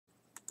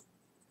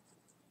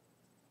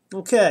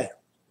Okay,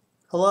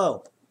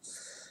 hello.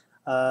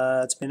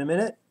 It's been a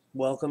minute.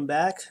 Welcome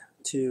back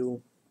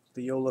to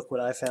the Yo Look What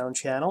I Found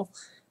channel.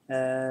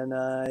 And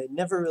I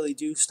never really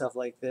do stuff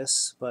like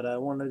this, but I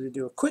wanted to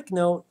do a quick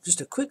note, just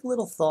a quick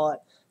little thought.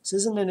 This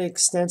isn't an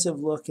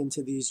extensive look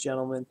into these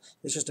gentlemen.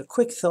 It's just a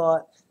quick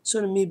thought,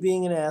 sort of me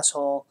being an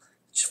asshole,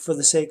 just for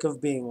the sake of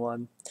being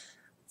one.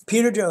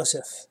 Peter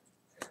Joseph.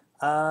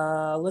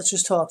 Let's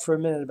just talk for a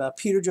minute about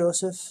Peter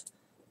Joseph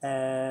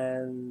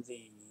and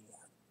the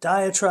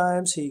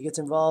diatribes he gets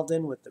involved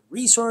in with the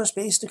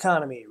resource-based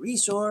economy.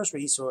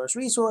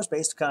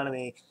 Resource-based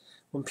economy.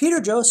 When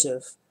Peter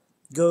Joseph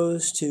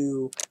goes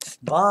to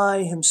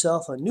buy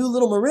himself a new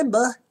little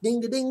marimba,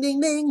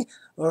 ding-da-ding-ding-ding,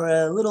 or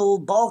a little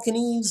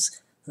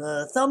Balkanese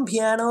thumb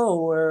piano,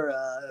 or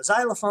a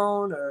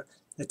xylophone, or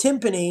a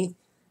timpani,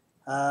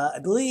 I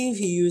believe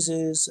he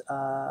uses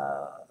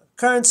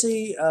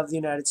currency of the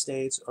United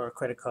States or a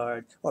credit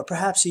card, or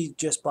perhaps he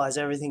just buys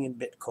everything in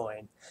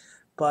Bitcoin.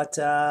 But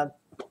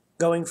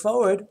going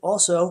forward,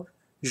 also,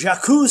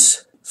 Jacque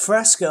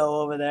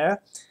Fresco over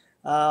there,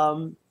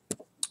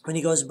 when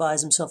he goes and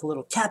buys himself a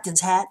little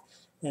captain's hat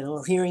and a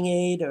little hearing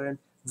aid or a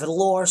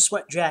velour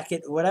sweat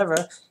jacket or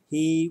whatever,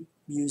 he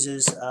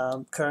uses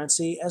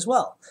currency as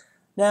well.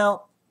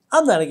 Now,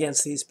 I'm not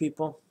against these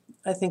people.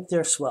 I think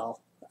they're swell.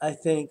 I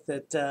think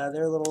that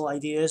their little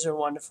ideas are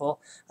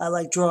wonderful. I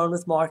like drawing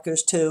with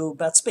markers too,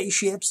 about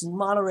spaceships and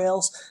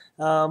monorails,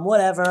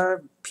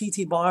 whatever,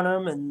 P.T.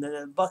 Barnum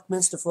and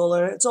Buckminster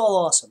Fuller. It's all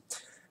awesome,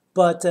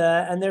 but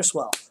and they're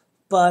swell.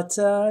 But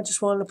I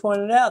just wanted to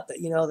point it out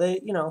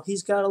that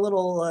he's got a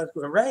little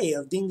array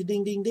of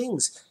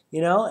ding-ding-ding-dings,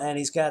 and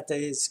he's got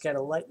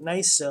a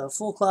nice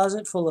full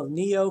closet full of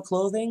neo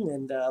clothing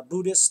and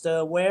Buddhist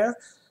wear,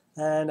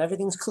 and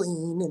everything's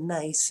clean and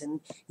nice, and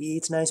he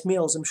eats nice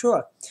meals, I'm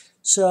sure.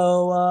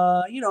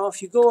 So,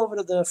 if you go over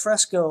to the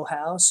Fresco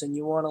house and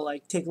you want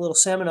to take a little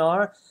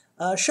seminar,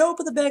 show up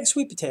with a bag of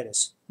sweet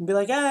potatoes and be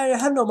like, I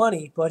have no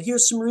money, but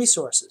here's some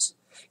resources.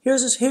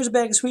 Here's a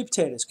bag of sweet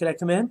potatoes. Could I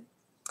come in?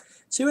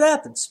 See what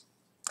happens.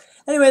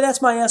 Anyway,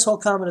 that's my asshole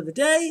comment of the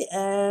day,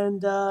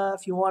 and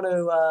if you want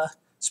to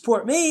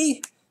support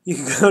me, you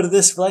can go to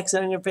this Flex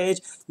on your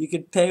page. You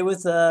could pay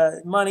with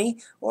money,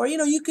 or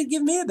you could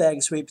give me a bag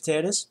of sweet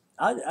potatoes.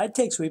 I'd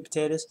take sweet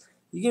potatoes.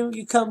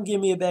 You come give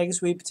me a bag of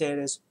sweet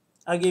potatoes.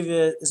 I'll give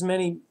you as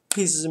many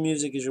pieces of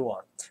music as you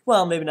want.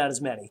 Well, maybe not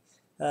as many.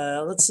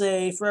 Let's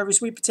say for every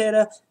sweet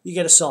potato, you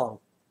get a song.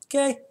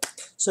 Okay?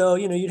 So,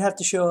 you'd have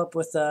to show up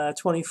with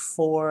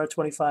 24,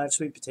 25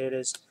 sweet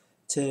potatoes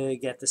to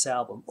get this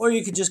album. Or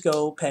you could just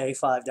go pay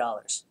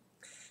 $5.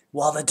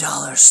 While the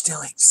dollar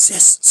still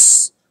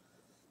exists.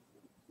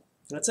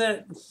 That's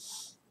it.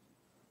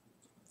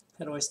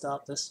 How do I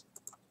stop this?